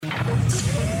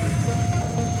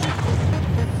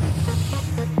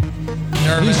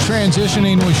He's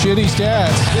transitioning with shitty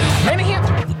stats.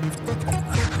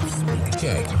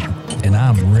 Okay. And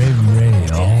I'm Ray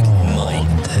all day.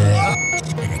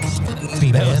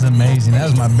 That was amazing. That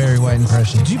was my Barry White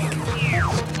impression.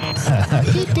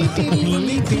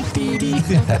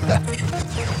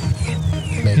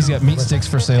 He's got meat sticks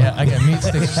for sale. Yeah, I got meat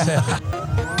sticks for sale.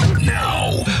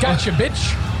 Now. Gotcha,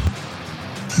 bitch.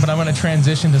 But I'm going to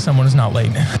transition to someone who's not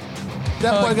late.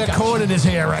 That boy got corn in his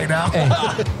hair right now. Hey.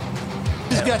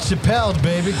 He's got Chappelle,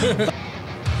 baby.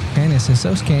 Candy says,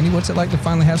 so Candy, what's it like to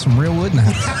finally have some real wood in the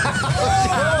house?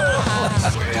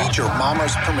 Need your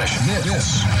mama's permission.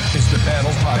 This is the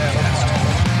Battle Podcast.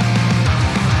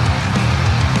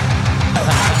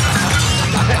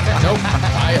 Nope.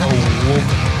 I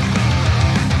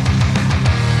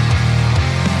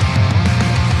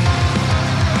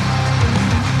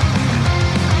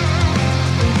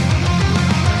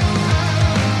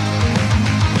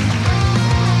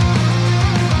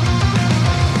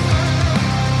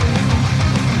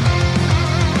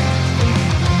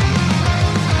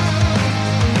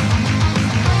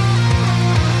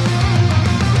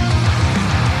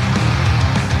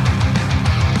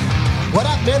What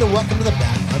up, man, and welcome to the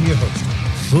battle. I'm your host,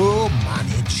 Full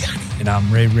Monty Johnny. And I'm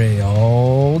Ray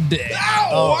all day.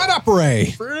 What up,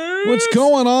 Ray? What's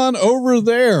going on over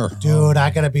there? Dude, I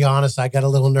got to be honest, I got a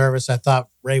little nervous. I thought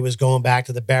Ray was going back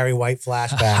to the Barry White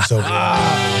flashbacks over there.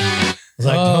 I was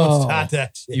like, don't start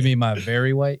that shit. You mean my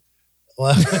very white?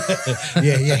 Well,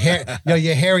 yeah, you're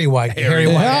Harry White. Harry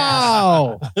White.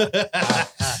 Wow.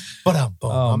 But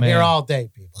I'm man. here all day,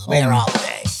 people. I'm here all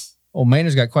day. Oh,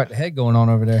 Maynard's got quite the head going on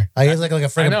over there. He's like a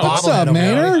freaking know. What's bobblehead up, over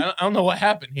there. Maynard? I don't know what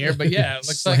happened here, but yeah, it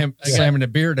looks like Slamming the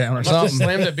beer down or must have something.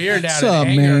 slammed the beer down. What's in up,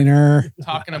 anger, Maynard?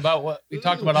 talking about what we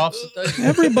talked about opposite.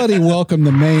 Everybody welcome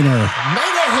to Maynard.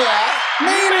 Maynard here.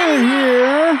 Maynard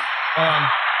here.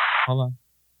 Hold on.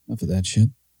 Enough of that shit.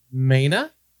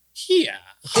 Maina? Yeah.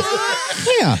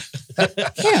 Yeah.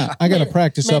 Yeah. I got to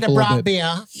practice up a Maynard little brought bit.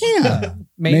 beer. Yeah.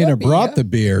 Maynard brought the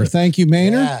beer. Thank you,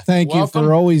 Maynard. Yeah. Thank Welcome. you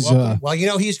for always Well, you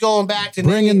know, he's going back to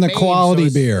bringing the Maine, quality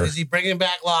so beer. Is he bringing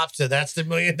back lobster? That's the $1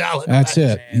 million. That's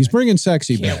it. man. He's bringing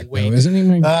sexy Can't back, wait. though,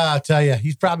 isn't he? I'll tell you,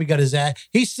 he's probably got his ass.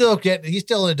 He's still in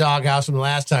the doghouse from the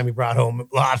last time he brought home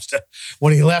lobster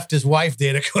when he left his wife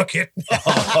there to cook it.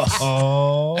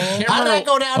 Oh. How'd that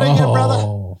go down in your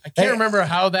brother? I can't remember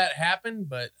how that happened,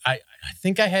 but I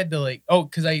think I had to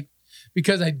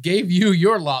because I gave you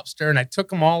your lobster and I took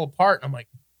them all apart. And I'm like,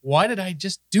 why did I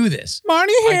just do this?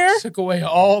 Marty here. I took away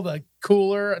all the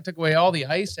cooler. I took away all the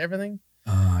ice, everything.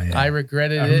 Oh, yeah. I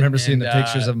regretted it. I remember seeing and, the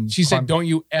pictures of them. She said, don't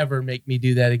you ever make me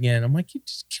do that again. I'm like, you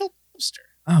just killed lobster.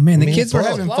 Oh, man, the I mean, kids were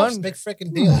bro, having lobster's fun. Big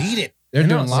freaking deal. Eat it. They're I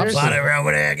know, doing seriously. lobster. Lot of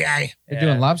over there, guy. They're Yeah.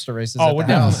 doing lobster races Oh, at we're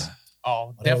the house. definitely. Oh, I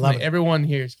love definitely. it. Everyone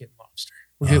here is getting lobster.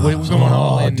 We're going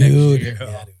all in dude. next year.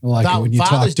 Yeah, dude. I like it when you talk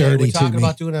Father's Day, dirty we're to talking me.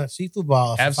 about doing a seafood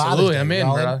ball. for Absolutely. Father's Day. I'm in, You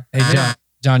all brother. Hey,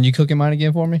 John, you cooking mine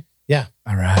again for me? Yeah.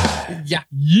 All right. Yeah.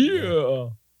 Yeah.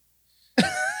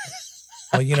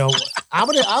 Well, you know,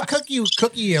 I'll cook you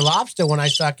your lobster when I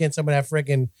start getting some of that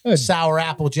freaking sour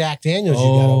apple Jack Daniels you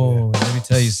got over there. Oh, let me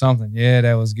tell you something. Yeah,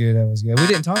 that was good. We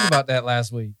didn't talk about that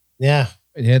last week. Yeah.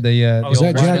 We had the Is the that old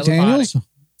Jack Briley Daniels?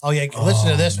 Oh, yeah.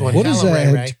 Listen to this one. What is Tell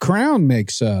 'em, that? Ray. Crown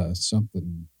makes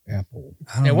something apple.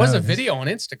 I don't There was know. a video on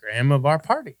Instagram of our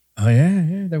party. Oh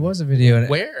yeah, there was a video.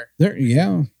 Where? There,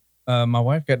 yeah. My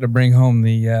wife got to bring home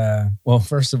the. Well,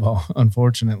 first of all,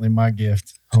 unfortunately, my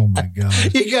gift. Oh my god.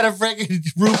 You got a freaking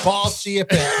RuPaul chia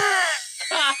pet.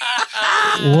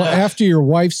 Well, after your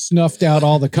wife snuffed out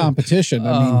all the competition,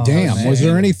 I mean, Oh, damn, man. was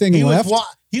there anything left?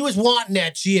 He was wanting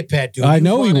that chia pet, dude. I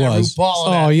know he wanting that was. RuPaul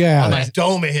on Oh, that, yeah. on that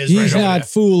dome of his. He's right over not there.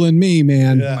 fooling me,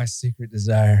 man. Yeah. My secret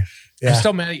desire. Yeah. I'm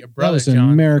still mad at your That brother, was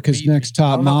John. America's Beat me. Next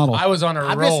Top Model. I was on a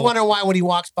I'm roll. just wondering why when he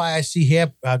walks by, I see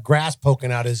hair, grass poking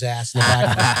out his ass in the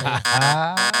back of his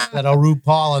face. That old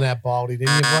RuPaul on that baldy,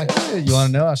 didn't you, boy? You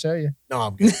want to know? I'll show you. No,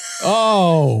 I'm good.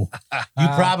 Oh, You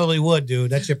probably would,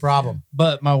 dude. That's your problem.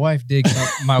 But my wife did.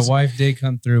 My wife did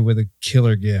come through with a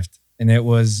killer gift, and it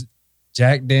was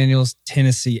Jack Daniel's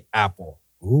Tennessee Apple.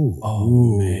 Ooh.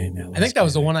 Oh man, I think that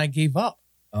was the one I gave up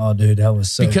Oh, dude, that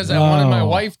was so. because good. I wanted my Oh,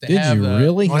 wife to did have you the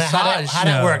really? Well, massage. how'd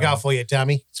that No. work out for you,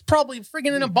 Tommy? It's probably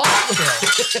friggin' in a box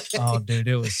still. Oh, dude,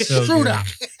 it was so Screwed good. up.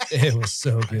 It was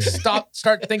so good.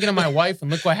 Start thinking of my wife, and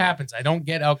look what happens. I don't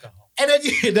get alcohol, And then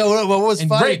you know what was and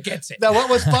funny? Ray gets it. Now, what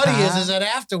was funny is that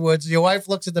afterwards, your wife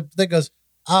looks at the thing, goes,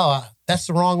 "Oh, that's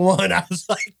the wrong one." I was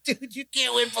like, "Dude, you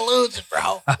can't win for losing,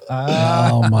 bro."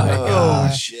 oh my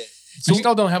gosh. shit! I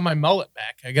still don't have my mullet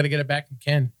back. I got to get it back from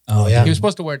Ken. Oh yeah. He was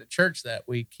supposed to wear it to church that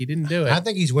week. He didn't do it. I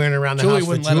think he's wearing it around the Julie house for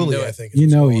wouldn't let him Julie. do it. I think is You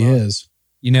what's know going he on. is.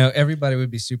 You know, everybody would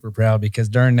be super proud because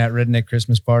during that redneck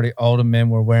Christmas party, all the men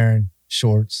were wearing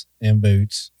shorts and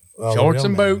boots. Well, Shorts real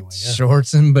and man boots. anyway, yeah.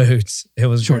 Shorts and boots. It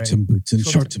was Shorts great. and boots and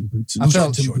shorts and boots and I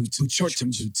felt- shorts and boots and shorts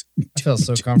and boots. I felt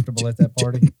so comfortable at that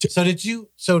party. So did you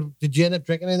end up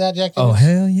drinking any of that, Jack Oh, Daniels?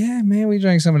 hell yeah, man. We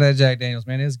drank some of that Jack Daniels,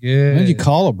 man. It was good. What'd you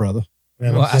call it, brother?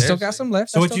 Yeah, Well, I'm I still serious. got some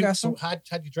left. So I what still you? got So some.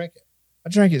 how'd you drink it? I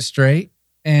drank it straight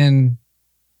and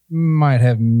might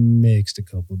have mixed a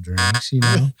couple drinks, you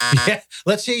know. Yeah,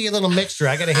 let's hear your little mixture.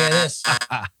 I gotta hear this.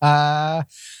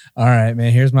 All right,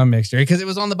 man. Here's my mixture because it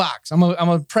was on the box. I'm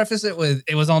gonna preface it with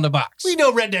it was on the box. We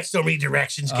know rednecks don't read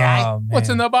directions, guy. Oh, man. What's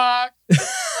in the box?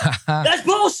 That's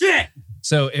bullshit.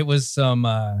 So it was some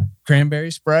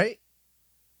cranberry Sprite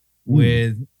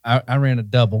with I ran a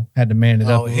double. Had to man it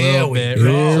up Oh, a here little we bit. go.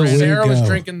 Here So we Sarah was go.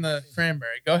 drinking the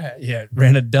cranberry. Go ahead. Yeah,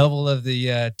 ran a double of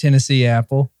the Tennessee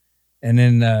apple, and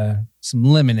then some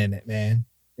lemon in it. Man,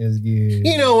 it was good.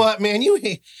 You know what, man?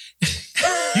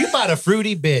 You about a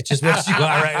fruity bitch is what you are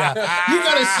right now. You're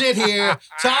gonna sit here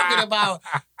talking about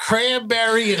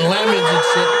cranberry and lemons and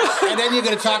shit, and then you're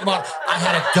gonna talk about I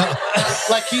had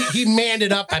a like he manned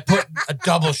it up by putting a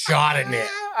double shot in there.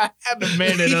 I had to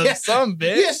man it up Yeah. some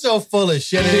bit. You're so full of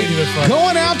shit. It ain't even funny.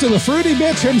 Going out to the fruity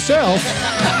bitch himself,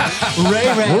 Ray.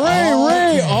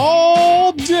 Ray,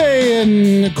 all day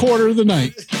and a quarter of the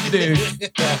night. Dude.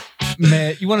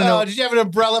 Man, you want to know? Oh, did you have an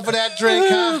umbrella for that drink,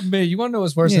 huh? Man, you want to know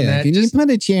what's worse than that? can Just, you put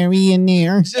a cherry in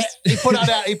there? just He put on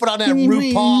that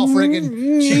RuPaul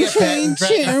friggin' chia pet and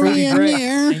drank a fruity drink.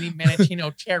 Any maraschino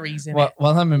cherries in it.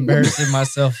 while I'm embarrassing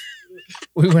myself,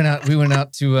 we went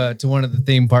out to one of the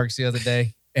theme parks the other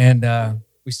day, and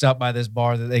we stopped by this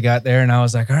bar that they got there, and I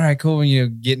was like, all right, cool, you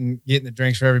know, getting the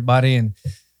drinks for everybody, and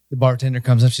the bartender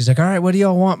comes up, she's like, all right, what do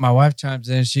y'all want? My wife chimes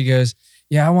in, she goes,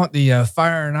 yeah, I want the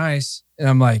fire and ice, and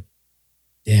I'm like,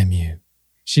 damn you.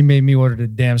 She made me order the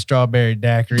damn strawberry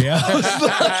daiquiri. I was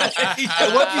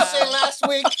like, What'd you say last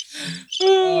week?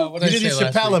 What You did I need to say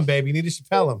last Chappelle him, week? baby. You need to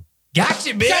Chappelle him.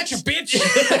 gotcha, bitch. Gotcha, bitch.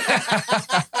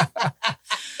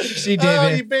 She did Oh,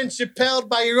 it. you've been Chappelled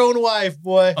by your own wife,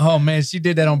 boy. Oh man, she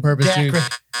did that on purpose too. Daiquiri.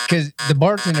 Because the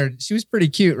bartender, she was pretty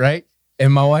cute, right?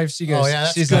 And my wife, she goes, Oh, yeah,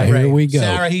 that's she's good, like, Ray. Here we go.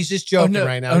 Sarah, he's just joking no,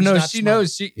 right now. Oh He's no, not she smart.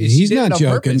 knows. She He's did not it on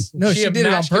joking. purpose. No, she did it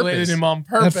on emasculated purpose. him on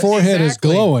That purpose. forehead is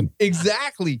Exactly. glowing.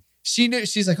 Exactly. She knew.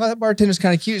 She's like, oh, that bartender's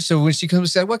kind of cute. So when she comes and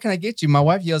says, what can I get you? My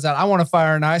wife yells out, I want a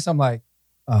fire and ice. I'm like,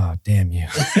 oh, damn you.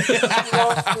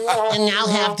 And I'll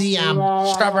have the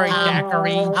Strawberry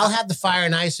daiquiri. I'll have the fire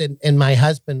and ice, and my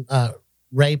husband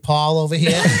Ray Paul over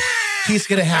here. He's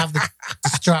gonna have the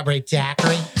strawberry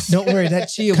daiquiri. Don't worry, that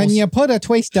chia Can will you put a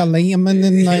twist of lemon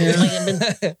in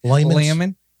there?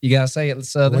 lemon. You gotta say it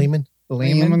southern.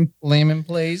 Lemon. Lemon,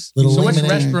 please. Little So which lemon.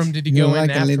 restroom did you You go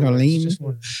like in a little afterwards? lemon? Just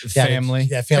one. Family.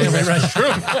 Yeah, family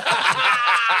restroom.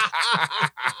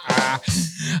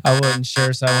 I wasn't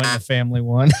sure, so I went in the family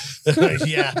one.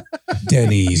 Yeah. You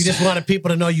Denny's. just wanted people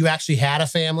to know you actually had a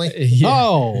family. Yeah,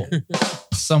 Oh,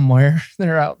 somewhere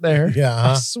they're out there.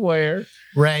 Yeah. I swear.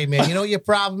 Ray, man, you know what your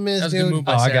problem is, That was a good dude? move Oh,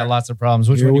 by I Sarah. got lots of problems.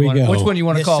 Which Here one do you we want? go. Which one do you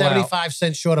want to You're call out? 75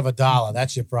 cents short of $1.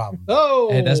 That's your problem. oh,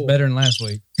 Hey, that's better than last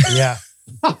week. Yeah.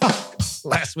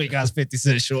 Last week I was 50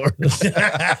 cents short.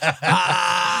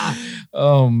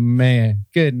 Oh man.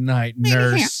 Good night,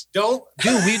 nurse. Don't,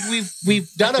 dude. We've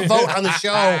done a vote on the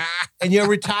show, and you're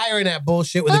retiring that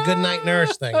bullshit with a good night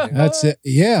nurse thing. Dude. That's it.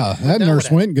 Yeah, that done nurse with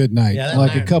that. went good night. Yeah, that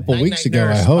like a night- couple night, weeks night ago,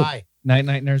 nurse, I hope. bye. Night,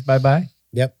 night, nurse. Bye bye.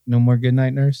 Yep. No more good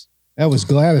night, nurse. That was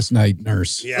Gladys night,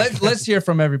 nurse. Yeah. Let's hear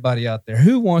from everybody out there.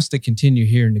 Who wants to continue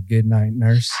hearing the good night,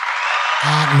 nurse?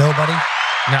 Nobody.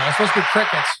 No, it's supposed to be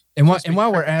crickets. And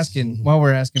while we're asking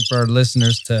for our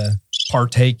listeners to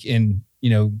partake in,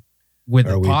 with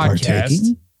Are the we podcast.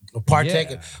 partaking?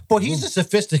 Partaking. Yeah. Boy, he's a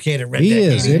sophisticated redneck. He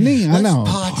is, isn't he? I Let's know.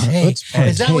 partake. Let's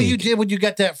Is that what you partake. did when you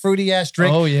got that fruity ass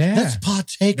drink? Oh yeah. Let's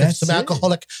partake of That's some it.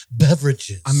 alcoholic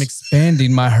beverages. I'm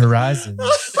expanding my horizons.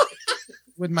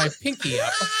 With my pinky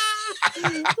up.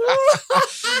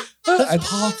 Let's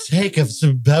partake of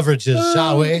some beverages,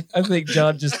 shall we? I think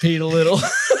John just peed a little.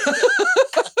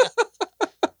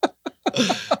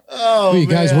 Oh, Well, you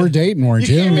guys man. were dating, weren't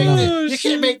You you? can't, make I mean, this, you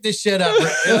can't make this shit up. You know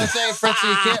what I'm saying, Fritz?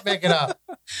 You can't make it up.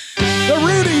 The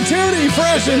Rudy Tooty,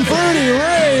 fresh and fruity,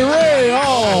 Ray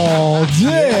all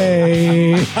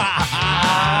day.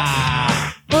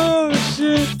 Oh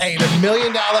shit. Hey, the $1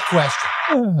 million question.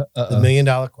 The $1 million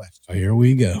question. Oh, here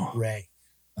we go. Ray,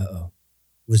 Uh-oh.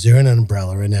 was there an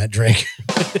umbrella in that drink?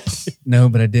 No,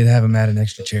 but I did have him add an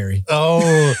extra cherry.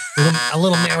 Oh, a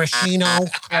little maraschino.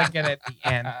 Gotta get it at the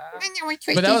end.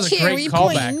 But that was a great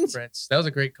callback, Fritz. That was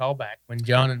a great callback when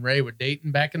John and Ray were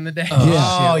dating back in the day. Oh, Yeah.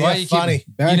 Oh, shit. Why you're you keep- funny.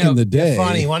 Back You know, in the day. You're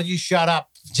funny. Why don't you shut up?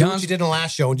 Do what you did in the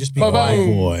last show and just be Boom. quiet. Oh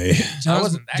boy.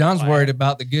 John's quiet. worried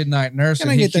about the good night nurse. Can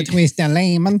and I get the twist of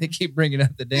lemon? They keep bringing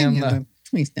up the damn.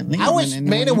 Twist of lemon. I wish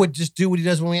Maynard would just do what he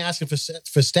does when we ask him for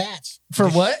stats. For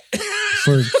what?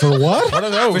 For what? What are For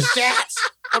those? stats.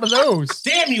 What are those?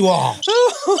 Damn you all.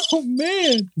 Oh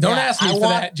man. Don't Yeah, ask me I for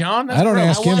want- that, John. That's I don't gross.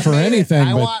 ask him for anything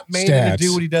I but want Maynard to do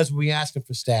stats. what he does when we ask him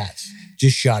for stats.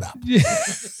 Just shut up.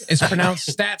 It's pronounced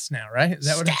stats now, right? Is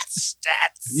that what it's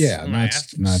Stats. Yeah, Am I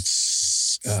not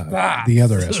Stop. the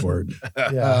other S word.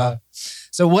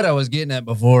 So what I was getting at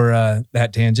before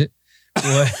that tangent.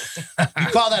 What? You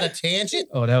call that a tangent?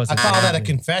 Oh, that was. I call that a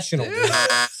confessional. Dude.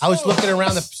 I was looking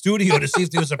around the studio to see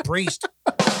if there was a priest.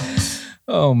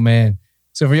 Oh man.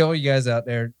 So for all you guys out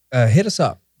there, hit us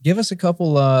up. Give us a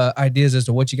couple ideas as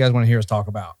to what you guys want to hear us talk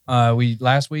about.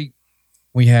 Last week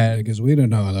we had Because we don't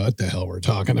know what the hell we're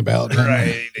talking about.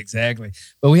 right, exactly.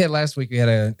 But we had last week we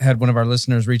had one of our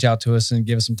listeners reach out to us and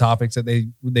give us some topics that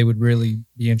they would really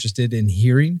be interested in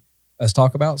hearing us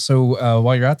talk about. So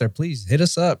while you're out there, please hit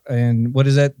us up. And what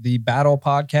is that? The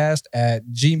Battlepodcast at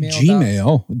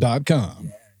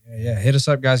gmail.com. Yeah. Hit us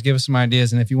up, guys. Give us some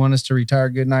ideas. And if you want us to retire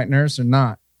Goodnight Nurse or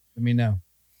not, let me know.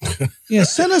 Yeah,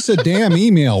 send us a damn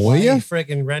email, will You you?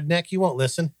 freaking redneck. You won't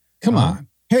listen. Come on.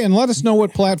 Hey, and let us know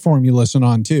what platform you listen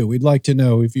on too. We'd like to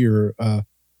know if you're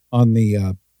on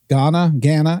the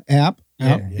Ghana app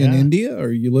out in India,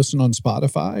 or you listen on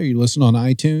Spotify, or you listen on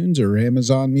iTunes or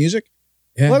Amazon Music.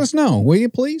 Yeah. Let us know, will you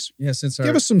please? Yeah, since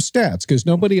Give us some stats because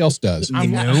nobody else does. Yeah,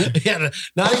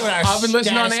 not even our I've been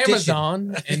listening on statistician.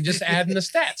 Amazon and just adding the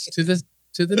stats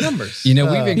to the numbers. we've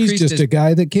He's increased just a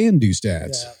guy that can do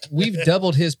stats. we've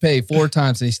doubled his pay 4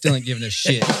 times and he's still ain't giving us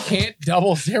shit. Can't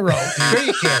double zero. Dude. Sure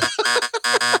you can.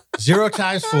 0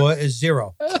 times 4 is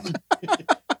 0.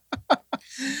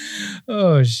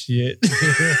 Oh shit.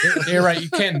 You're right. You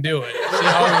can do it. See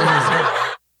how it is zero.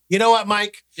 You know what,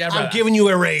 Mike? Yeah, I'm brother. giving you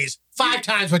a raise. 5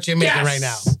 times what you're making Yes! right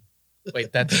now.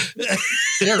 Wait, that's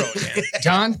zero again.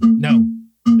 John? No.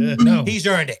 No. He's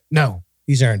earned it. No.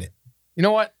 He's earned it. You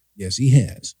know what? Yes, he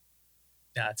has.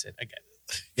 Nah, that's it. I got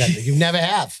it. Yeah, you never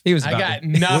have. He was I about got to.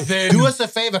 nothing. Do us a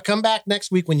favor. Come back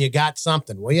next week when you got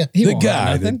something, will you? He The won't have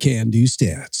guy nothing. that can do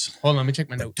stats, Hold on, let me check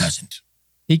my notes. Doesn't.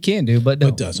 He can do, but no.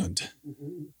 but doesn't.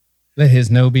 Let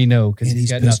his no be no because And he's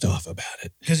he's got pissed nothing. off about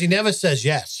it. Because he never says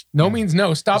yes. No means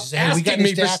no. Stop He says, hey, we got asking me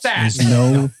any for stats? stats.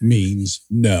 No means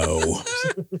no.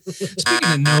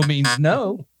 Speaking of no means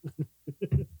no,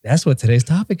 that's what today's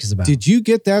topic is about. Did you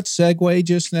get that segue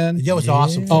just then? That was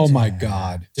awesome. Oh my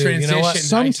God. Dude, you Transition. know what? I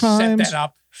Sometimes- set that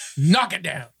up. Knock it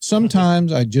down.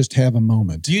 Sometimes I just have a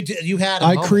moment. You had a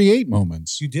I moment. create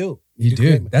moments. You do. You do.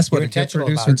 create- That's what You're a good intentional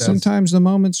producer about it. And does. sometimes the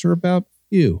moments are about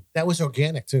you. That was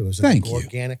organic too. It was Thank an you.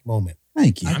 organic moment.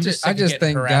 Thank you. I'm I just just sick of thank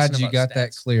getting God harassing you about got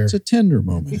that stats. clear. It's a tender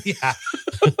moment. Yeah.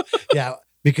 Yeah.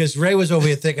 Because Ray was over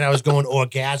here thinking I was going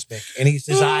orgasmic, and his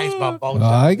eyes about both.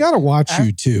 I gotta watch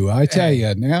you too. I tell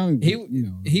you now. He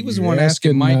was the you're one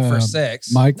asking Mike for uh,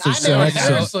 sex. Mike for I never sex.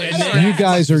 heard and Seriously, and you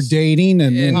guys are dating,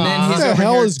 and And what then he's the over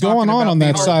hell here is going talking on about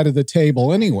that people- side of the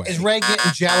table anyway? Is Ray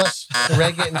getting jealous? Is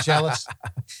Ray getting jealous?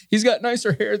 He's got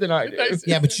nicer hair than I do.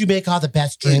 Yeah, but you make all the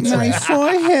best drinks, Ray.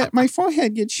 My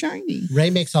forehead gets shiny.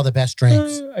 Ray makes all the best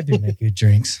drinks. I do make good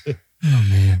drinks. Oh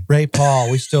man, Ray Paul,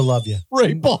 we still love you.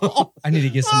 Ray Paul. I need to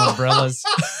get some umbrellas.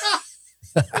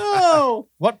 Oh,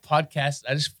 What podcast?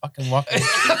 I just fucking walked away.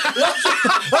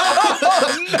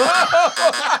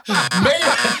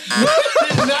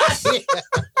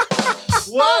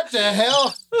 What the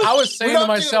hell? I was saying We to don't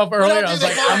myself do- we earlier, don't I was do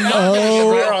like, the I'm not podcast. going to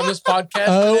get rare on this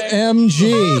podcast today.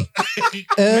 OMG.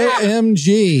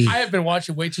 OMG. I have been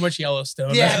watching way too much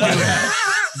Yellowstone. Yeah,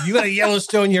 dude. You got a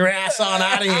Yellowstone your ass on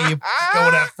out of here. You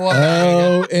go that far.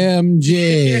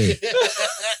 OMG.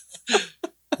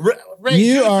 Ray,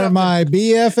 You do are something. my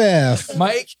BFF.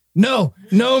 Mike, no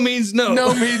means no.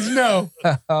 No means no.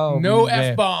 Oh, No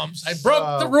man. F-bombs. I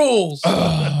broke the rules.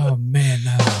 Oh man,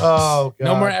 no. Oh, God.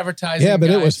 No more advertising. Yeah, but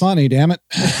it was guys. funny, damn it.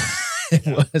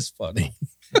 It was funny.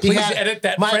 Please had- edit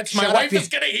that, Mike, Fritz. My shut wife up, is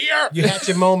going to hear. You had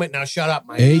your moment. Now shut up,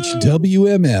 Mike.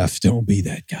 HWMF. Don't be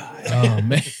that guy. Oh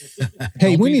man,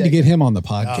 Hey, Don't we be need to that get him on the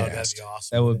Oh, that'd podcast. be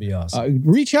awesome. that would be awesome.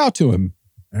 Reach out to him.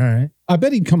 All right. I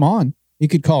bet he'd come on. He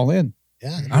could call in. Yeah.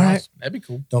 that'd be All right. awesome. That'd be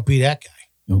cool. Don't be that guy.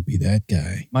 Don't be that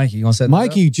guy. Mikey, you gonna set that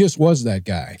Mikey just was that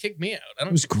guy. Kick me out. I It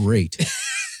don't. was great.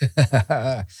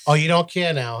 up? Oh, you don't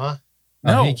care now, huh?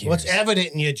 No, No. he cares. What's evident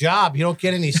in your job? You don't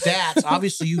get any stats.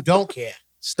 Obviously, you don't care.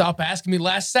 Stop asking me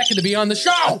last second to be on the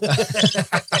show.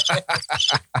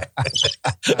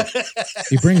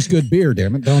 He brings good beer,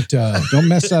 damn it. Don't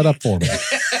mess that up for me.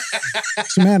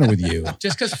 What's the matter with you?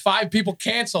 Just because 5 people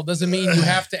cancel doesn't mean you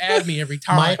have to add me every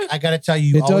time. Mike, I got to tell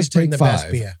you, It always does bring take the best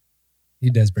 5. beer. He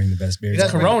does bring the best beer. He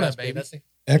does bring the Corona, best beer, baby. doesn't he?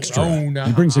 Extra. Corona.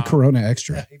 He brings a Corona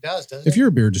extra. Yeah, he does, If you're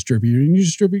a beer distributor and you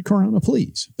distribute Corona,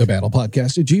 please.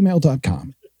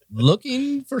 thebattlepodcast@gmail.com.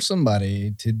 Looking for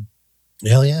somebody to.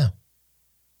 Hell yeah.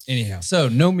 Anyhow, so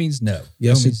no means no.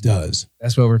 Yes, No it means no. does.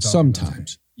 That's what we're talking about.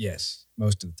 Sometimes. Yes,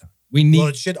 most of the time. We need Well,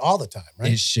 it should all the time,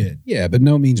 right? it should. Yeah, but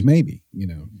no means maybe,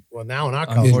 Well, now in our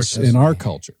Unfortunately. culture. in our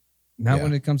culture. Not Yeah.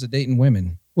 when it comes to dating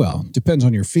women. Well, depends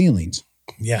on your feelings.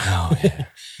 Yeah. Oh, yeah.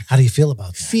 How do you feel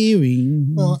about that?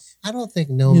 Feelings. Well, I don't think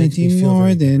no makes me Nothing feel more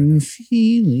very than good.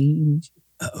 feelings.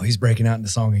 Oh, he's breaking out into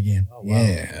song again. Oh, wow.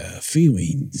 Yeah,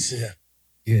 feelings. Yeah.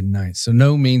 Good night. So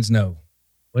no means no.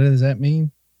 What does that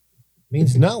mean?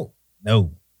 Means no.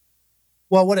 No.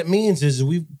 Well, what it means is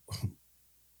we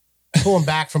pulling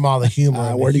back from all the humor.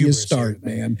 and the Where do you hubris start,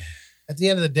 here. man? At the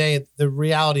end of the day, the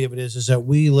reality of it is that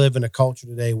we live in a culture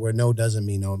today where no doesn't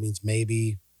mean no. It means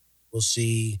maybe, we'll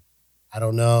see, I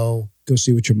don't know. Go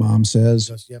see what your mom says.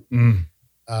 Just, yep. Mm.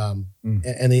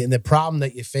 And the problem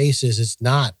that you face is it's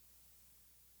not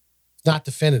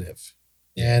definitive.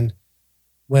 Yeah. And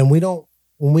when we don't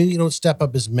step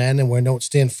up as men and we don't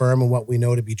stand firm in what we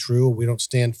know to be true, we don't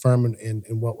stand firm in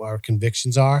what our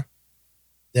convictions are,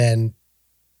 then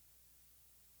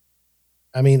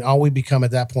I mean, all we become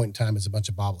at that point in time is a bunch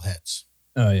of bobbleheads.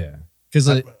 Oh yeah.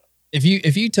 Because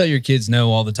if you tell your kids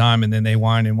no all the time and then they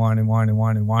whine and whine and whine and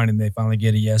whine and whine and they finally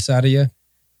get a yes out of you,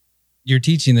 you're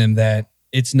teaching them that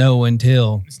it's no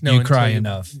until It's no you until cry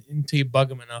enough. Until you bug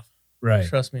them enough. Right.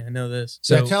 Trust me, I know this.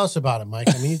 So tell us about it, Mike.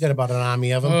 I mean, you got about an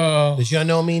army of them. Oh, Does your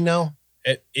no mean no?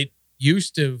 it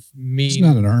used to mean It's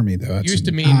not an army, though. It's used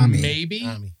to an mean army. maybe,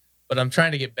 Army. but I'm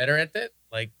trying to get better at that.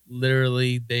 Like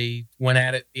literally, they went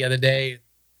at it the other day.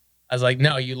 I was like,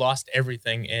 no, you lost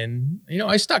everything. And,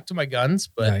 I stuck to my guns,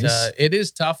 but Nice. it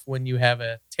is tough when you have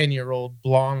a 10-year-old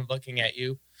blonde looking at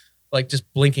you, like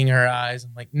just blinking her eyes.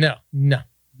 I'm like, no. No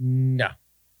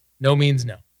means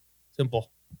no.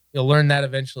 Simple. You'll learn that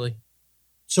eventually.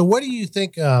 So what do you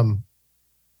think? What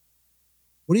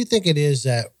do you think it is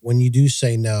that when you do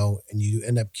say no and you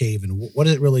end up caving, what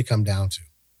does it really come down to?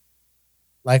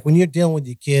 Like when you're dealing with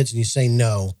your kids and you say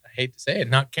no. I hate to say it,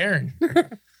 not caring.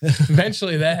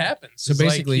 Eventually that happens. So It's like,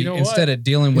 basically, you know instead what? of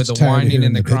dealing with It's the tired of whining hearing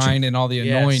and the the bitching. crying and all the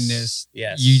Yes. annoyingness,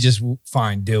 Yes. you just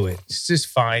fine, do it. It's just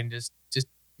fine. Just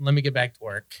let me get back to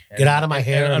work. Get out of my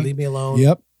hair and I'm- leave me alone.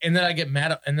 Yep. And then I get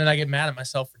mad at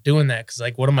myself for doing that because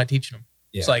like, what am I teaching them?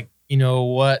 Yeah. It's like, you know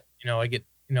what? I get,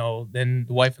 then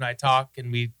the wife and I talk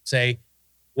and we say,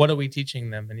 what are we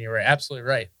teaching them? And you're absolutely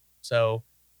right. So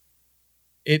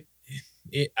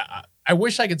I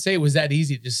wish I could say it was that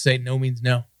easy to just say no means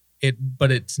no.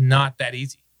 But it's not that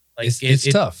easy. Like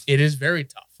It's tough. It is very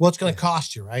tough. Well, it's going to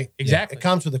cost you, right? Exactly. It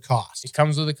comes with a cost. It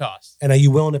comes with a cost. And are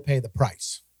you willing to pay the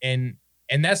price? And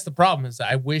that's the problem is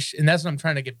I wish, and that's what I'm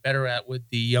trying to get better at with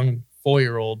the young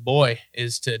 4-year-old boy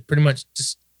is to pretty much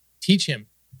just teach him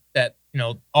that,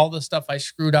 all the stuff I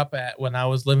screwed up at when I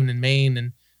was living in Maine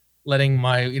and letting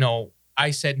my,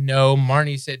 I said no,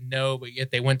 Marnie said no, but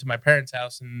yet they went to my parents'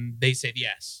 house and they said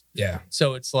yes. Yeah.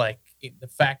 So it's like the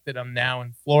fact that I'm now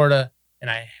in Florida and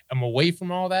I'm away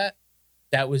from all that,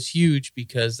 that was huge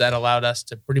because that allowed us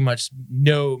to pretty much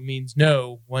no means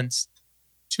no once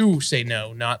 2 say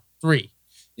no, not 3.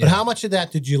 But how much of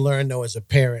that did you learn, though, as a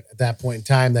parent at that point in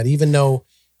time, that even though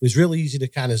it was really easy to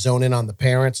kind of zone in on the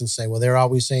parents and say, well, they're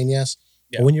always saying yes.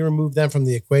 Yeah. But when you remove them from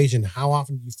the equation, how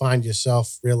often do you find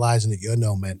yourself realizing that your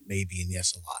no meant maybe and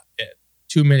yes a lot?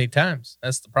 Too many times.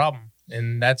 That's the problem.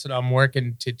 And that's what I'm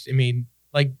working to. I mean,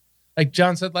 like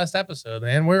John said last episode,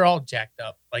 man, we're all jacked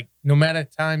up. Like no matter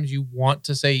times you want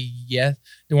to say yes,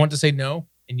 you want to say no,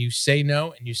 and you say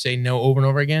no over and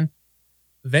over again,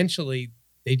 eventually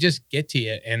they just get to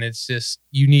you. And it's just,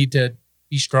 you need to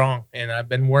be strong. And I've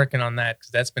been working on that because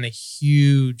that's been a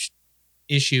huge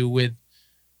issue with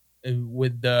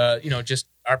the, just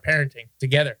our parenting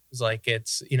together. It's like,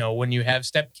 it's, when you have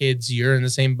stepkids, you're in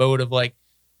the same boat of like,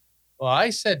 well,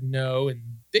 I said no and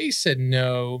they said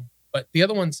no, but the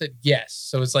other one said yes.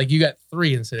 So it's like you got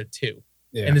 3 instead of 2.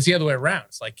 Yeah. And it's the other way around.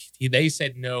 It's like they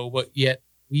said no, but yet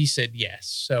we said yes.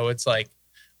 So it's like,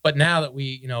 but now that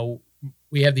we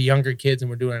have the younger kids and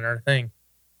we're doing our thing,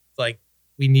 it's like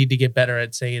we need to get better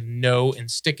at saying no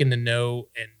and sticking to no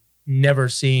and never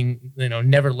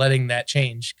letting that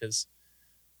change. Because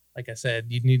like I said,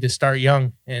 you need to start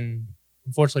young. And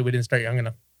unfortunately, we didn't start young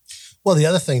enough. Well, the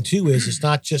other thing, too, is it's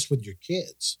not just with your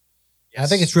kids. I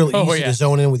think it's really Oh, easy yeah. to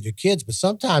zone in with your kids, but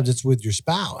sometimes it's with your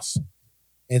spouse.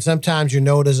 And sometimes your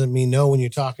no doesn't mean no when you're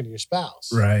talking to your spouse.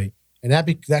 Right. And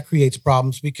that creates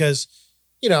problems because,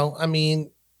 I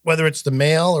mean, whether it's the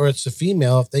male or it's the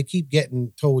female, if they keep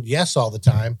getting told yes all the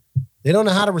time, they don't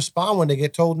know how to respond when they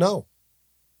get told no.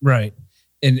 Right.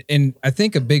 And I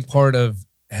think a big part of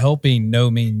helping no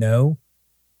mean no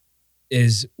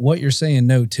is what you're saying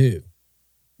no to.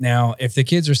 Now, if the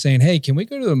kids are saying, hey, can we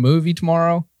go to a movie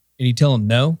tomorrow? And you tell them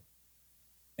no.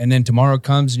 And then tomorrow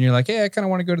comes and you're like, hey, I kind of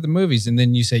want to go to the movies. And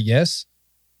then you say yes.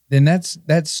 Then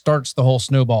that starts the whole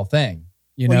snowball thing.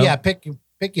 You know? Yeah, pick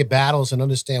your battles and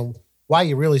understand why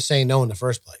you're really saying no in the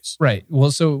first place. Right.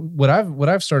 Well, so what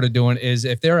I've started doing is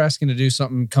if they're asking to do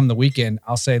something come the weekend,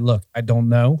 I'll say, look, I don't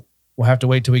know. We'll have to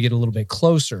wait till we get a little bit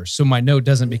closer so my no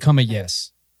doesn't become a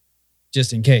yes,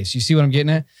 just in case. You see what I'm getting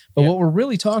at? But what we're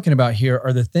really talking about here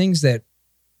are the things that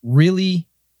really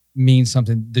mean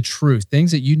something, the truth,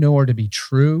 things that you know are to be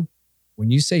true.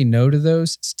 When you say no to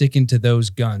those, sticking to those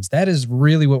guns. That is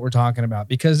really what we're talking about,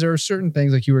 because there are certain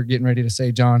things, like you were getting ready to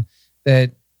say, John,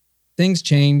 that things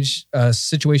change,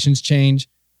 situations change,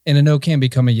 and a no can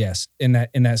become a yes in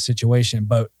that situation.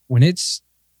 But when it's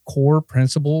core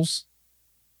principles,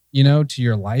 to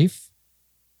your life,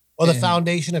 or the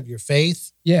foundation of your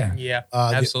faith, Yeah,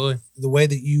 absolutely. the way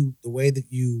that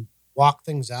you walk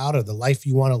things out, or the life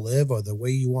you want to live, or the way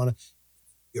you want to,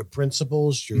 your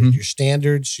principles, your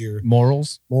standards, your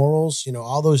morals,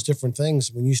 all those different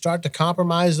things. When you start to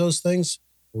compromise those things,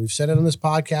 we've said it on this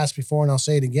podcast before, and I'll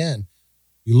say it again,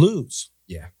 you lose.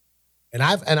 Yeah. And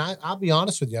I'll be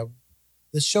honest with you.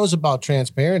 This show's about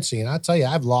transparency, and I'll tell you,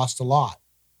 I've lost a lot.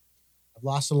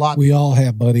 We all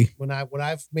have, buddy. When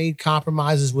I've made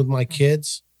compromises with my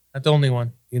kids, Not the only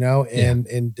one.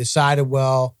 and decided,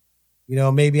 well,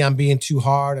 maybe I'm being too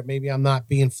hard, or maybe I'm not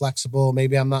being flexible,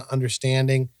 maybe I'm not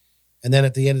understanding. And then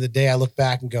at the end of the day, I look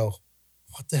back and go,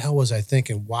 what the hell was I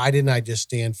thinking? Why didn't I just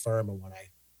stand firm on what I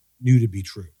knew to be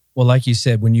true? Well, like you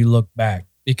said, when you look back,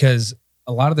 because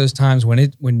a lot of those times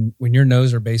when your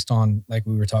no's are based on, like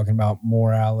we were talking about,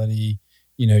 morality,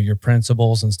 your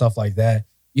principles and stuff like that,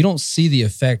 you don't see the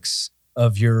effects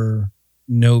of your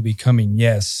no becoming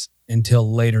yes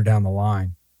until later down the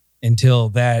line, until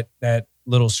that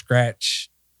little scratch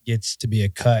gets to be a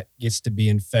cut, gets to be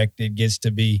infected, gets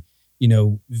to be,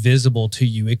 visible to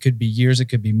you. It could be years, it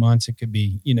could be months, it could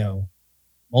be,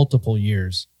 multiple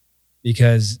years,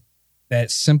 because that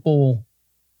simple,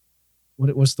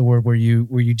 what's the word where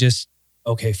you just,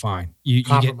 okay, fine. You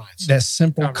get that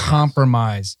simple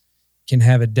compromise can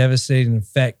have a devastating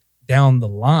effect down the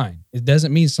line. It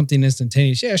doesn't mean something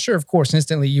instantaneous. Yeah, sure, of course.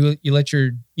 Instantly, you let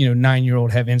your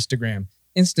 9-year-old have Instagram.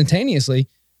 Instantaneously,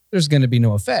 there's going to be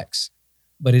no effects.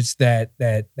 But it's that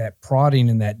prodding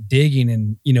and that digging,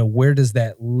 and where does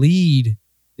that lead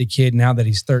the kid now that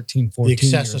he's 13, 14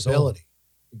 The accessibility. years old?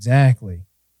 Exactly.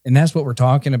 And that's what we're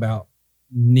talking about,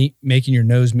 making your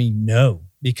no's mean no,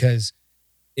 because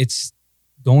it's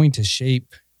going to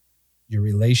shape your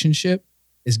relationship,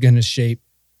 is going to shape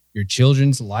your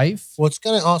children's life. Well, it's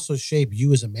going to also shape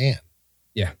you as a man.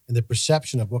 Yeah. And the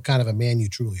perception of what kind of a man you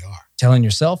truly are. Telling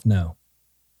yourself no.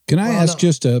 Can I ask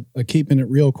just a keeping it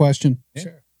real question?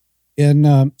 Sure.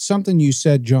 And something you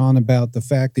said, John, about the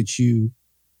fact that you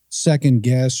second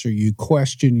guess or you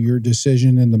question your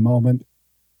decision in the moment,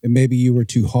 and maybe you were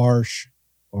too harsh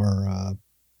or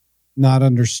not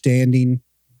understanding.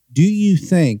 Do you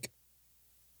think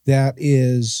that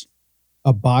is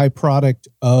a byproduct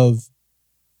of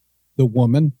the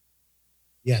woman?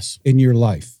 Yes. In your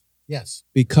life? Yes.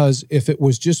 Because if it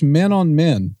was just men on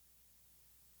men,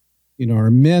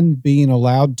 or men being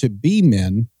allowed to be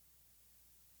men,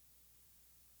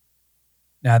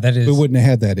 now that is, we wouldn't have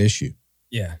had that issue.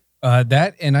 Yeah.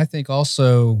 That, and I think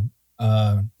also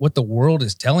what the world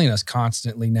is telling us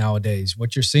constantly nowadays,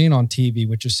 what you're seeing on TV,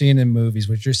 what you're seeing in movies,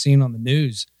 what you're seeing on the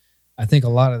news, I think a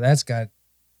lot of that's got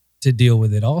to deal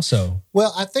with it also.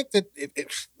 Well, I think that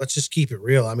let's just keep it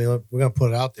real. I mean, we're going to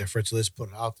put it out there, Fritz. Let's put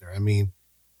it out there. I mean,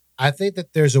 I think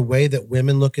that there's a way that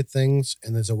women look at things,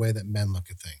 and there's a way that men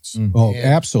look at things. Mm-hmm. Oh,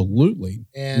 absolutely.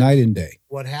 And night and day.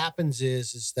 What happens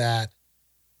is that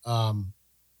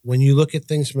when you look at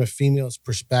things from a female's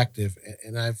perspective,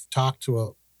 and I've talked to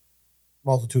a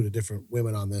multitude of different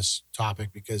women on this topic,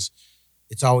 because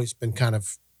it's always been kind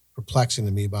of perplexing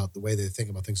to me about the way they think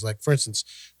about things. Like, for instance,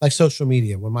 like social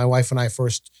media. When my wife and I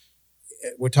first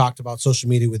were talked about social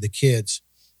media with the kids,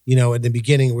 in the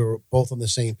beginning, we were both on the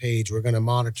same page. We're going to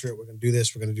monitor it. We're going to do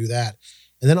this. We're going to do that.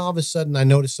 And then all of a sudden, I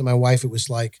noticed that my wife, it was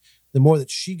like the more that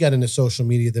she got into social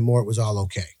media, the more it was all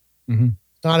okay. Mm-hmm.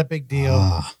 It's not a big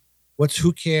deal.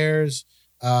 Who cares?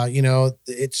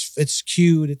 It's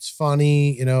cute, it's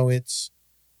funny, it's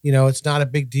not a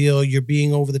big deal. You're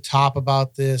being over the top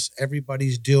about this.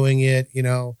 Everybody's doing it,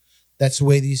 that's the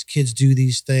way these kids do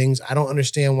these things. I don't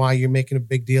understand why you're making a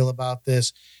big deal about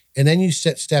this. And then you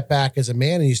step back as a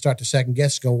man and you start to second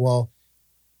guess, go, well,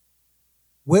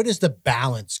 where does the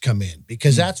balance come in?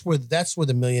 Because that's where the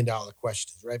 $1 million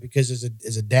question is, right? Because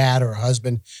as a dad or a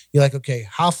husband, you're like, okay,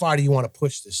 how far do you want to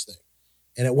push this thing?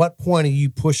 And at what point are you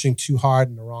pushing too hard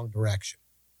in the wrong direction?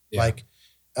 Yeah. Like,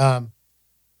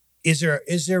 is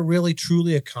there really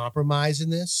truly a compromise in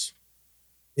this?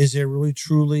 Is there really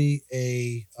truly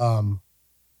a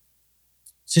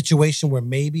situation where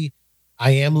maybe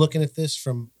I am looking at this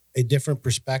from a different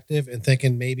perspective and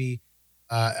thinking maybe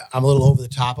I'm a little over the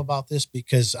top about this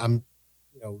because I'm,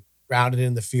 grounded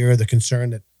in the fear, the concern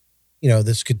that,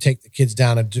 this could take the kids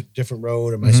down a different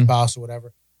road or my spouse or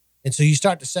whatever. And so you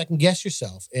start to second guess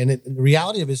yourself. And the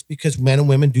reality of it is because men and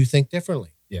women do think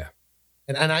differently. Yeah.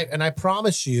 And I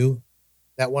promise you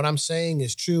that what I'm saying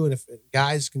is true. And if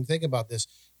guys can think about this,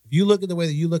 if you look at the way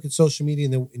that you look at social media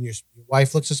and your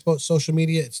wife looks at social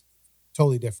media, it's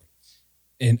totally different.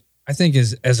 And I think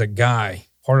as a guy,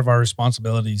 part of our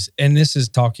responsibilities, and this is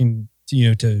talking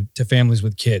to families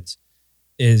with kids,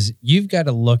 is you've got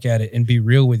to look at it and be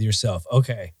real with yourself.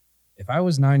 Okay, if I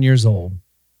was 9 years old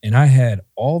and I had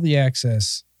all the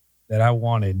access that I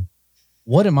wanted,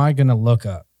 what am I going to look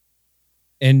up?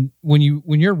 And when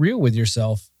you're real with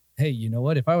yourself, hey, you know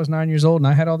what? If I was 9 years old and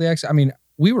I had all the access, I mean,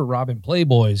 we were robbing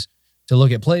Playboys to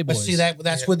look at Playboys. But see,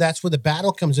 that's where the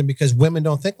battle comes in because women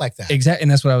don't think like that. Exactly.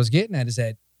 And that's what I was getting at is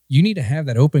that you need to have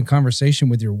that open conversation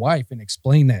with your wife and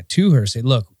explain that to her. Say,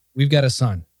 look, we've got a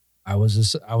son. I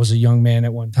was a young man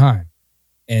at one time.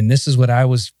 And this is what I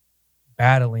was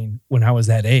battling when I was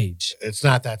that age. It's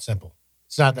not that simple.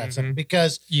 It's not that simple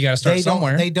because you got to start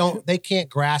somewhere. They can't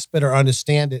grasp it or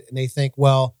understand it. And they think,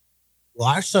 well,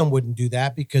 our son wouldn't do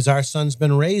that because our son's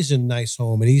been raised in a nice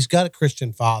home and he's got a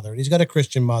Christian father and he's got a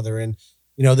Christian mother. And,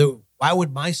 why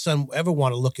would my son ever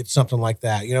want to look at something like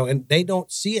that? And they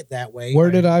don't see it that way. Where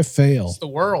did I fail? It's the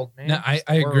world, man. Now, I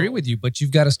agree with you, but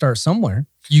you've got to start somewhere.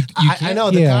 I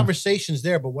know the conversation's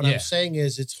there, but what I'm saying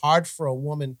is it's hard for a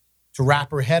woman to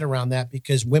wrap her head around that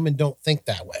because women don't think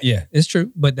that way. Yeah, it's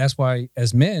true. But that's why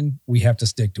as men, we have to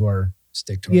stick to our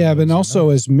Yeah, but also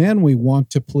as men, we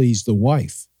want to please the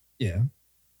wife. Yeah.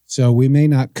 So we may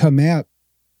not come at,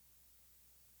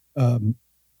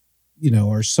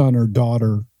 our son or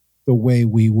daughter the way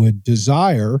we would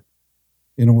desire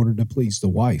in order to please the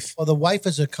wife. Well, the wife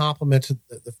is a compliment to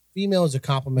the female is a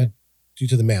compliment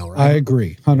to the male, right? I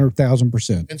agree,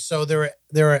 100,000%. And so there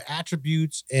are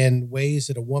attributes and ways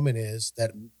that a woman is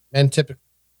that men typically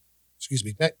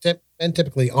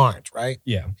aren't, right?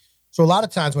 Yeah. So a lot of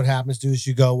times what happens is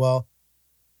you go, well,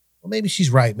 maybe she's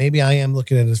right. Maybe I am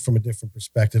looking at this from a different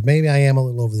perspective. Maybe I am a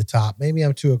little over the top. Maybe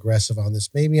I'm too aggressive on this.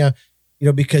 Maybe I'm,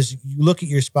 because you look at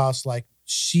your spouse like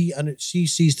she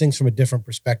sees things from a different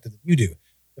perspective than you do.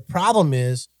 The problem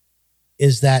is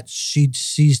that she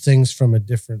sees things from a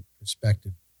different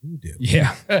perspective than you do.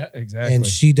 Yeah, exactly. And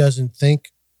she doesn't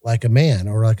think like a man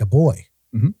or like a boy.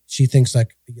 Mm-hmm. She thinks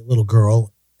like a little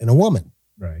girl and a woman.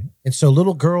 Right. And so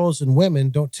little girls and women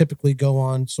don't typically go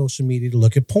on social media to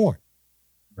look at porn.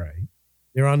 Right.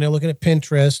 They're on there looking at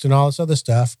Pinterest and all this other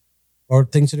stuff or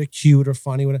things that are cute or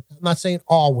funny. I'm not saying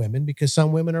all women because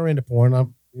some women are into porn.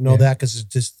 That because it's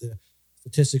just the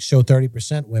statistics show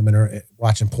 30% women are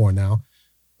watching porn now.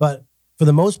 But for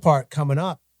the most part, coming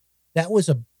up, that was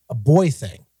a boy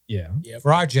thing. Yeah.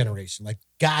 For our generation, like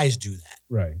guys do that.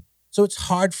 Right. So it's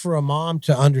hard for a mom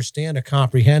to understand or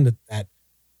comprehend that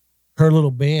her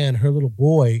little man, her little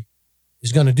boy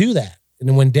is going to do that. And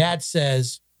then when dad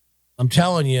says, I'm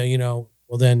telling you,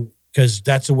 well then, because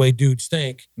that's the way dudes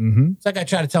think. Mm-hmm. It's like I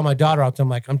try to tell my daughter out there,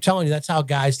 I'm telling you, that's how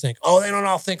guys think. Oh, they don't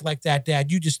all think like that,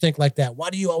 Dad. You just think like that. Why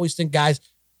do you always think guys?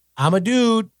 I'm a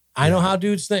dude. I know how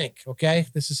dudes think, okay?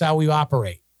 This is how we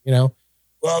operate,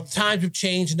 Well, times have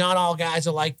changed. Not all guys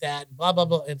are like that. Blah, blah,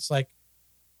 blah. It's like,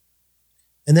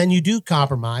 and then you do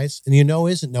compromise, and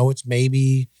isn't no, it's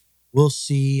maybe, we'll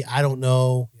see. I don't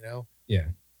know, Yeah.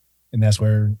 And that's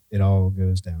where it all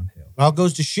goes downhill. It all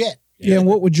goes to shit. Yeah, and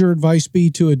what would your advice be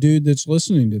to a dude that's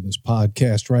listening to this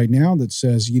podcast right now that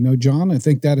says, John, I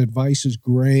think that advice is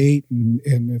great, and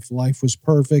if life was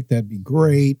perfect, that'd be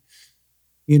great,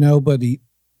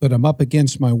 but I'm up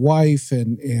against my wife,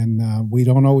 and we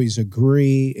don't always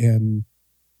agree, and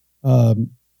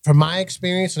from my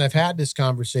experience, and I've had this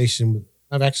conversation,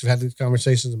 I've actually had these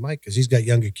conversations with Mike because he's got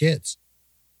younger kids,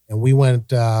 and we were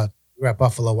at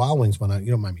Buffalo Wild Wings one night.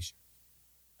 You don't mind me sharing?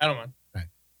 I don't mind.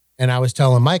 And I was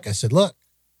telling Mike, I said, look,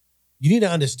 you need to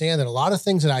understand that a lot of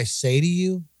things that I say to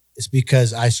you is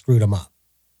because I screwed them up.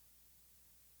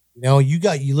 You know, you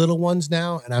got you little ones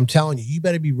now, and I'm telling you, you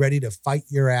better be ready to fight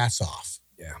your ass off.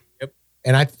 Yeah. Yep.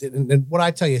 And what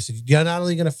I tell you is, you're not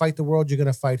only going to fight the world, you're going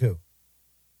to fight who?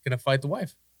 Gonna fight the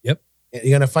wife. Yep. You're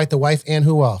going to fight the wife and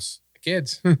who else? The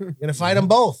kids. You're going to fight them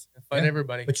both. Fight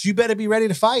everybody. But you better be ready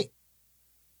to fight.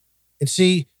 And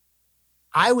see,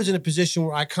 I was in a position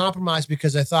where I compromised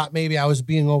because I thought maybe I was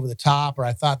being over the top, or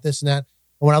I thought this and that.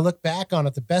 And when I look back on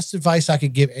it, the best advice I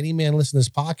could give any man listening to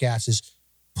this podcast is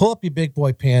pull up your big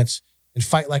boy pants and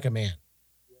fight like a man.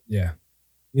 Yeah.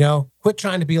 You know, quit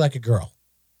trying to be like a girl.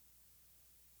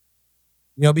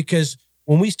 You know, because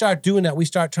when we start doing that, we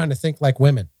start trying to think like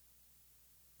women.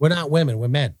 We're not women, we're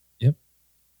men. Yep.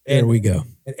 There we go.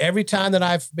 And every time that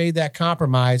I've made that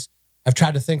compromise, I've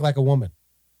tried to think like a woman.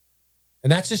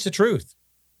 And that's just the truth.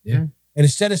 Yeah. And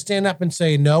instead of standing up and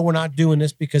saying, no, we're not doing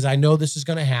this because I know this is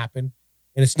going to happen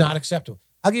and it's not acceptable.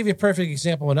 I'll give you a perfect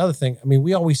example of another thing. I mean,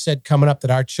 we always said coming up that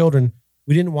our children,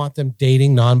 we didn't want them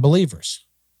dating non-believers,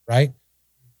 right?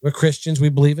 We're Christians. We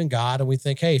believe in God. And we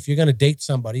think, hey, if you're going to date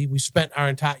somebody, we spent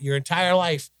your entire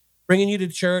life bringing you to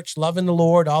church, loving the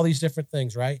Lord, all these different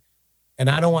things, right? And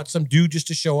I don't want some dude just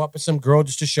to show up and some girl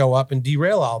just to show up and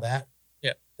derail all that.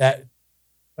 Yeah. But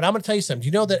I'm going to tell you something. Do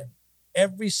you know that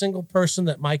every single person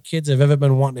that my kids have ever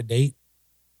been wanting to date,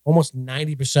 almost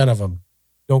 90% of them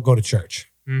don't go to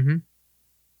church. Mm-hmm.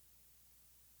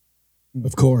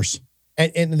 Of course.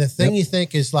 And the thing you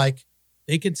think is like,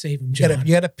 They can save him, you John.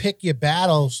 got to pick your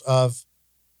battles of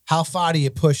how far do you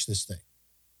push this thing?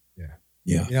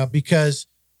 Yeah. You know, because,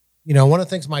 you know, one of the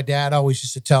things my dad always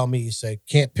used to tell me, he said,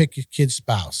 can't pick your kid's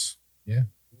spouse. Yeah.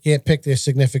 You can't pick their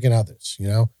significant others, you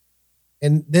know?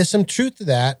 And there's some truth to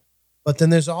that, but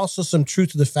then there's also some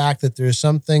truth to the fact that there's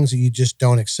some things that you just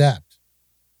don't accept.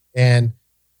 And,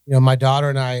 you know, my daughter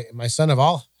and I, and my son have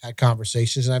all had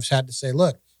conversations, and I've had to say,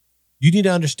 look, you need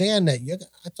to understand that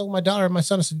I told my daughter and my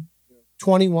son, I said,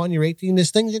 21, you're 18,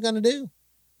 there's things you're going to do.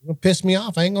 You're going to piss me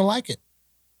off. I ain't going to like it.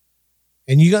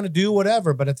 And you're going to do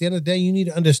whatever. But at the end of the day, you need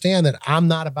to understand that I'm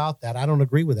not about that. I don't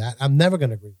agree with that. I'm never going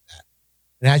to agree with that.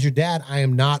 And as your dad, I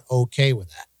am not okay with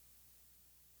that.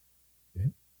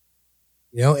 Okay.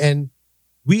 You know, and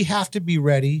we have to be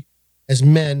ready as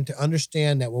men to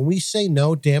understand that when we say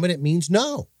no, damn it means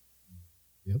no.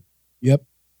 Yep.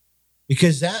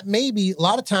 Because that maybe a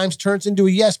lot of times turns into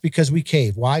a yes because we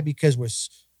cave. Why? Because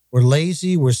we're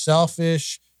lazy, we're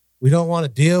selfish, we don't want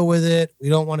to deal with it, we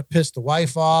don't want to piss the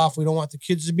wife off, we don't want the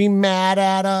kids to be mad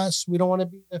at us, we don't want to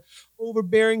be the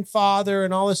overbearing father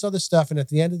and all this other stuff. And at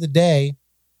the end of the day,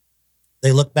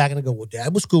 they look back and they go, well,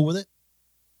 Dad was cool with it.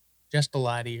 Just to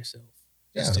lie to yourself.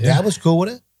 Yeah, Dad was cool with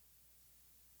it.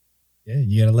 Yeah,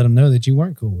 you got to let them know that you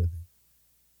weren't cool with it.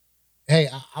 Hey,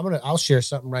 I'll share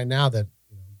something right now that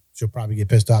she'll probably get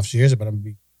pissed off if she hears it, but I'm going to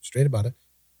be straight about it.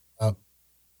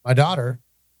 My daughter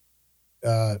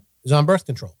is on birth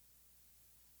control.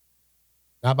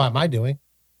 Not by my doing.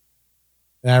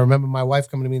 And I remember my wife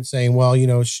coming to me and saying, well, you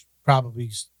know, she probably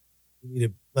need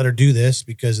to let her do this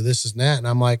because of this and that. And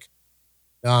I'm like,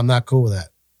 no, I'm not cool with that.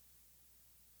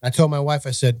 I told my wife,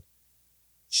 I said,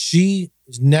 she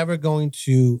is never going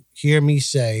to hear me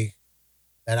say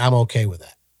that I'm okay with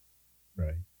that.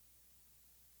 Right.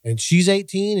 And she's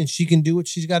 18 and she can do what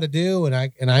she's got to do. And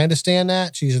I understand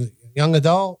that. She's a young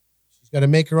adult. She's got to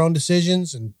make her own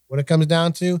decisions and what it comes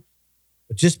down to.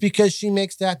 But just because she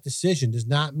makes that decision does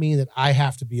not mean that I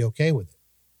have to be okay with it.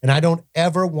 And I don't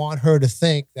ever want her to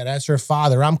think that as her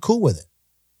father, I'm cool with it.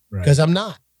 Right. Because I'm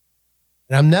not.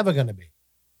 And I'm never going to be.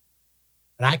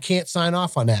 And I can't sign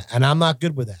off on that. And I'm not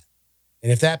good with that.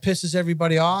 And if that pisses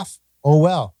everybody off, oh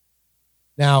well.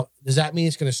 Now, does that mean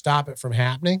it's going to stop it from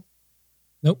happening?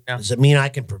 Nope. Does it mean I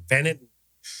can prevent it?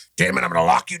 Damn it, I'm going to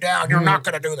lock you down. You're not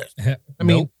going to do this. I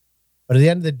mean, but at the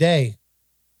end of the day,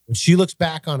 when she looks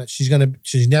back on it, she's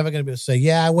never going to be able to say,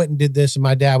 yeah, I went and did this and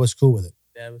my dad was cool with it.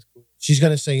 Dad was cool. She's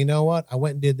going to say, you know what? I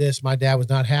went and did this. My dad was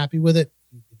not happy with it.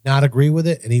 He did not agree with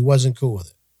it. And he wasn't cool with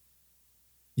it.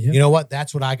 Yep. You know what?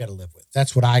 That's what I got to live with.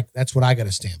 That's what I got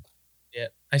to stand by. Yeah.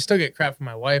 I still get crap from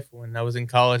my wife. When I was in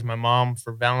college, my mom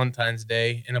for Valentine's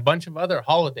Day and a bunch of other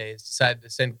holidays decided to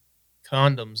send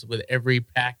condoms with every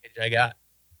package I got.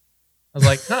 I was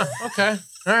like, okay.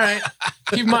 All right.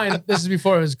 Keep in mind, this is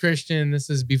before I was Christian. This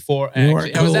is before I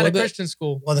was at a Christian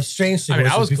school. Well, the strange thing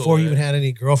I was was before cool you with even it. had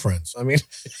any girlfriends. I mean,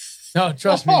 No,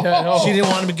 trust me. No. she didn't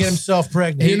want him to get himself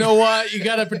pregnant. You know what? You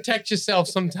got to protect yourself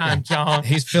sometime, John.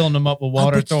 He's filling them up with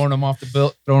water, throwing them off the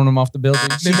building.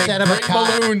 She They make said of a great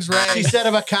card. balloons, right? She said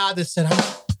of a card that said,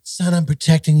 Son, I'm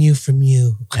protecting you from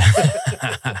you.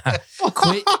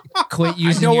 Quit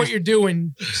using. I know what you're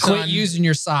doing. Quit Son. using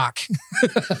your sock.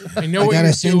 I know I what gotta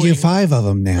you're send doing. you 5 of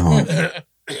them now.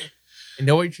 I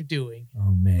know what you're doing.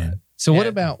 Oh man. So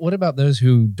Yeah. what about those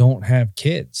who don't have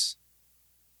kids?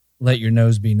 Let your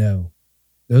nose be no.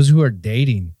 Those who are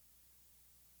dating,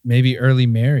 maybe early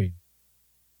married.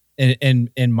 And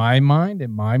in my mind,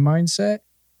 in my mindset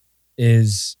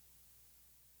is,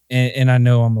 and I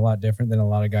know I'm a lot different than a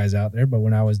lot of guys out there, but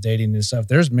when I was dating and stuff,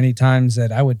 there's many times that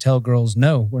I would tell girls,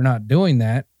 no, we're not doing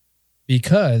that,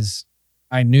 because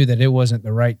I knew that it wasn't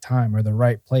the right time or the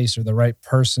right place or the right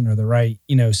person or the right,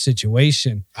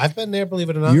 situation. I've been there, believe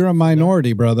it or not. You're a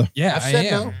minority, brother. Yeah, I've I said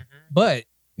am. no. But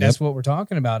that's what we're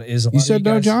talking about is a lot You of said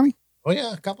no, guys- Johnny? Oh,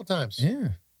 yeah, a couple times. Yeah.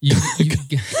 You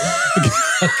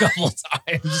a couple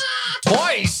times.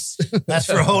 Twice. That's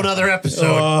for a whole other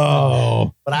episode.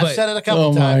 Oh, But I've said it a couple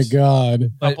oh my times.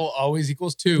 God. But- Couple always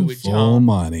equals 2 with Full John.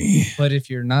 money. But if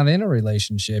you're not in a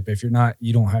relationship, if you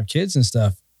don't have kids and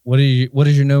stuff, what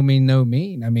does your no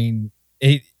mean? I mean,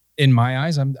 in my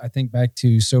eyes, I think back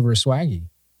to Sober Swaggy,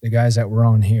 the guys that were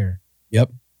on here.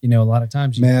 Yep. A lot of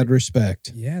times, Mad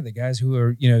respect. yeah, the guys who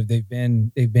are, they've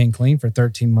been clean for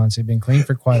 13 months, they've been clean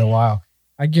for quite a while.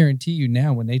 I guarantee you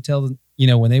now, when they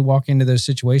when they walk into those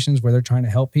situations where they're trying to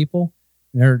help people,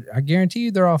 I guarantee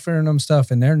you they're offering them stuff,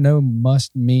 and their no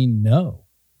must mean no.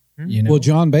 Well,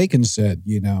 John Bacon said,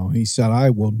 he said,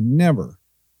 I will never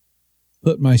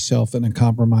put myself in a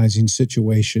compromising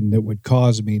situation that would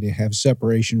cause me to have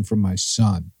separation from my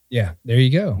son. Yeah, there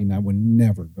you go. I would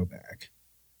never go back.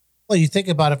 Well, you think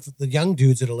about it for the young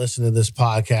dudes that are listening to this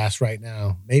podcast right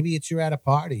now. Maybe you're at a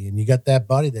party and you got that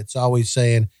buddy that's always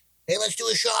saying, hey, let's do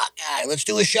a shot, guy. Let's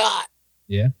do a shot.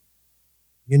 Yeah.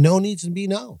 Your no needs to be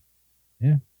no.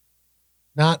 Yeah.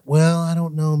 Not, well, I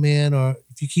don't know, man. Or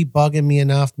if you keep bugging me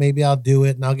enough, maybe I'll do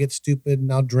it and I'll get stupid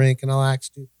and I'll drink and I'll act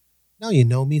stupid. No, your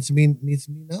no needs to be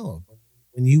no.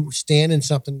 When you stand in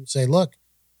something and say, look,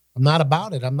 I'm not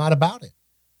about it. I'm not about it.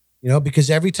 Because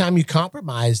every time you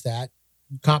compromise that,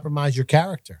 you compromise your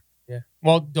character. Yeah.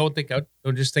 Well, don't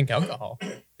just think alcohol.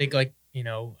 Think like,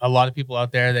 a lot of people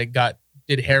out there that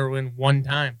did heroin one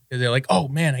time because they're like, oh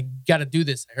man, I got to do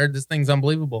this. I heard this thing's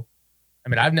unbelievable. I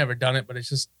mean, I've never done it, but it's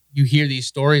just, you hear these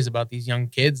stories about these young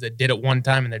kids that did it one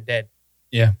time and they're dead.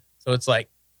 Yeah. So it's like,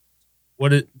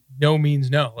 no means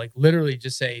no. Like literally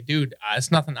just say, dude,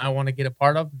 it's nothing I want to get a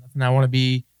part of. Nothing I want to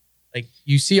be like.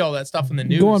 You see all that stuff in the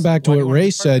news. Going back to Why what do you wanna be Ray part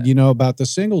of said, that? about the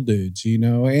single dudes,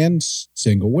 and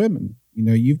single women,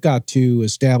 you've got to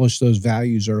establish those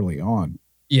values early on.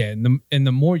 Yeah, and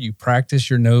the more you practice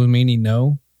your no meaning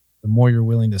no, the more you're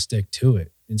willing to stick to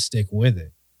it and stick with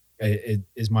it. It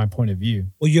is my point of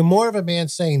view. Well, you're more of a man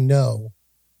saying no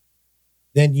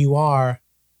than you are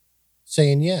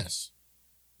saying yes.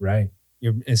 Right.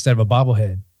 You're instead of a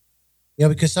bobblehead.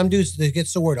 Because some dudes, they get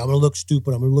so worried. I'm going to look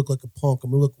stupid. I'm going to look like a punk.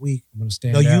 I'm going to look weak. I'm gonna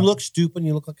stand No, you out. look stupid.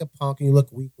 You look like a punk and you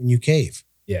look weak when you cave.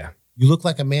 Yeah. You look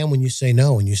like a man when you say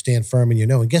no and you stand firm in your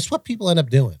no. And guess what people end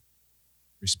up doing?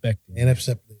 Respecting.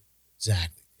 Exactly.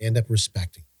 They end up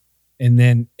respecting. And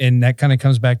that kind of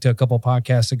comes back to a couple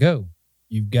podcasts ago.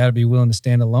 You've got to be willing to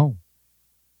stand alone.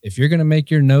 If you're going to make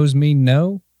your no's mean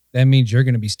no, that means you're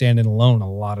going to be standing alone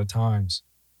a lot of times.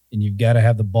 And you've got to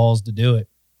have the balls to do it,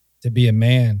 to be a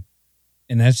man.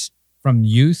 And that's from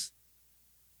youth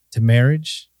to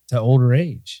marriage to older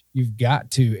age. You've got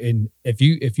to. And if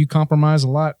you compromise a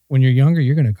lot when you're younger,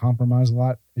 you're going to compromise a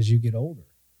lot as you get older.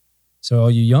 So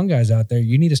all you young guys out there,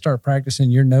 you need to start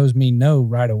practicing your no's mean no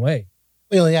right away.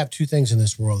 We only have two things in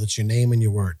this world. It's your name and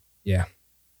your word. Yeah.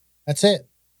 That's it.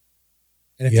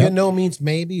 And if Yep. your no means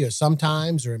maybe or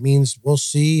sometimes, or it means we'll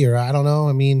see, or I don't know,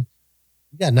 you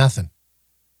got nothing.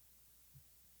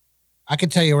 I can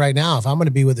tell you right now, if I'm going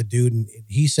to be with a dude and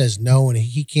he says no and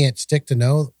he can't stick to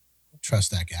no, don't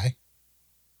trust that guy.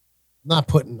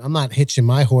 I'm not hitching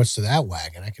my horse to that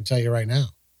wagon. I can tell you right now.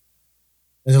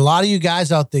 There's a lot of you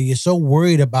guys out there, you're so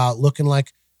worried about looking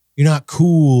like you're not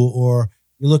cool, or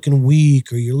you're looking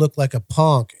weak, or you look like a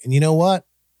punk. And you know what?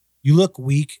 You look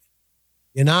weak,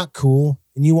 you're not cool,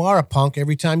 and you are a punk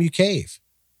every time you cave.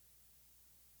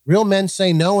 Real men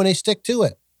say no and they stick to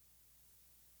it.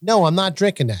 No, I'm not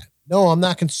drinking that. No, I'm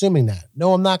not consuming that.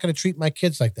 No, I'm not going to treat my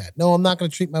kids like that. No, I'm not going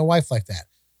to treat my wife like that.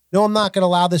 No, I'm not going to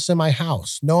allow this in my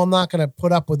house. No, I'm not going to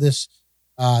put up with this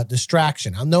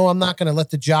distraction. No, I'm not going to let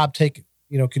the job take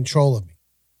control of me.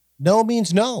 No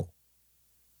means no.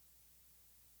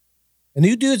 And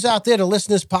you dudes out there to listen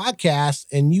to this podcast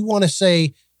and you want to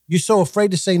say, you're so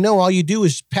afraid to say no, all you do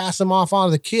is pass them off on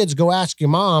to the kids, go ask your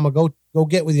mom or go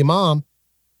get with your mom.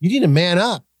 You need to man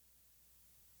up.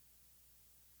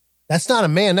 That's not a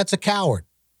man. That's a coward.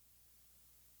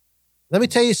 Let me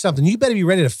tell you something. You better be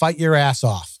ready to fight your ass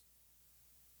off.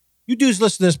 You dudes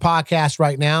listen to this podcast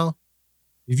right now.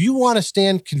 If you want to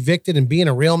stand convicted and being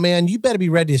a real man, you better be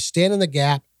ready to stand in the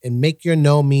gap and make your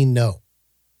no mean no.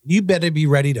 You better be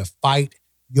ready to fight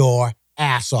your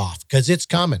ass off because it's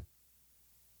coming.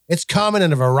 It's coming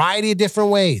in a variety of different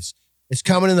ways. It's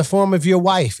coming in the form of your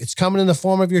wife. It's coming in the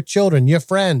form of your children, your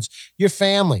friends, your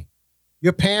family,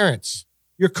 your parents,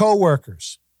 your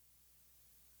coworkers.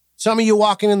 Some of you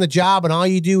walking in the job and all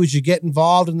you do is you get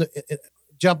involved in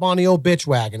jump on the old bitch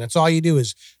wagon. That's all you do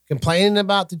is complaining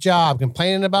about the job,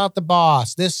 complaining about the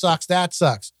boss. This sucks, that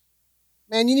sucks.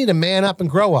 Man, you need to man up and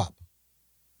grow up.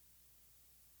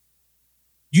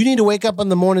 You need to wake up in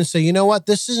the morning and say, you know what?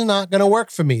 This is not going to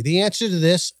work for me. The answer to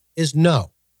this is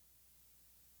no.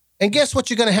 And guess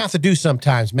what you're going to have to do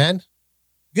sometimes, man?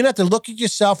 You're going to have to look at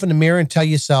yourself in the mirror and tell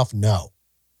yourself no.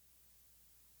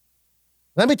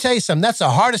 Let me tell you something. That's the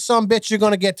hardest son of a bitch you're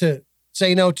going to get to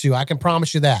say no to. I can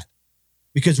promise you that.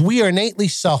 Because we are innately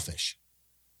selfish.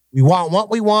 We want what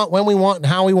we want, when we want, and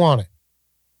how we want it.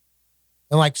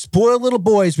 And like spoiled little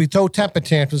boys, we throw temper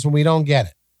tantrums when we don't get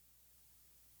it.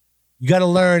 You got to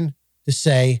learn to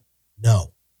say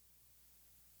no.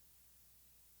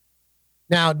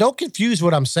 Now, don't confuse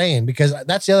what I'm saying, because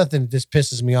that's the other thing that just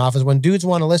pisses me off is when dudes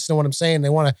want to listen to what I'm saying, they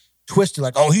want to twist it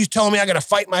like, oh, he's telling me I got to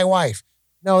fight my wife.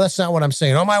 No, that's not what I'm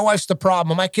saying. Oh, my wife's the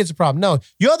problem. Oh, my kid's the problem. No,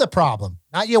 you're the problem,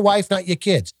 not your wife, not your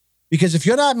kids. Because if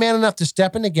you're not man enough to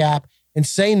step in the gap and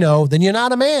say no, then you're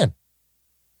not a man.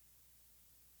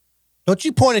 Don't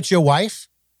you point at your wife.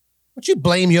 Don't you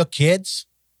blame your kids.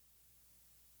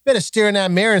 You better stare in that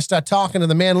mirror and start talking to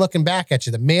the man looking back at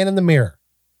you, the man in the mirror.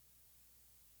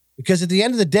 Because at the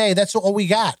end of the day, that's all we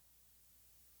got.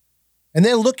 And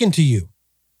they're looking to you.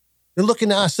 They're looking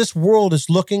to us. This world is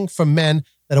looking for men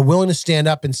that are willing to stand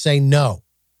up and say no.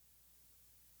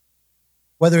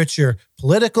 Whether it's your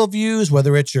political views,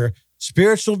 whether it's your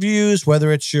spiritual views,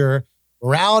 whether it's your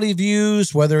morality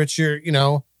views, whether it's your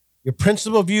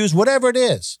principle views, whatever it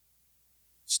is.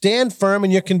 Stand firm in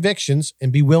your convictions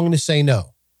and be willing to say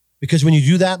no. Because when you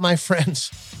do that, my friends,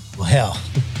 well, hell,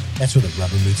 that's where the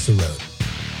rubber meets the road.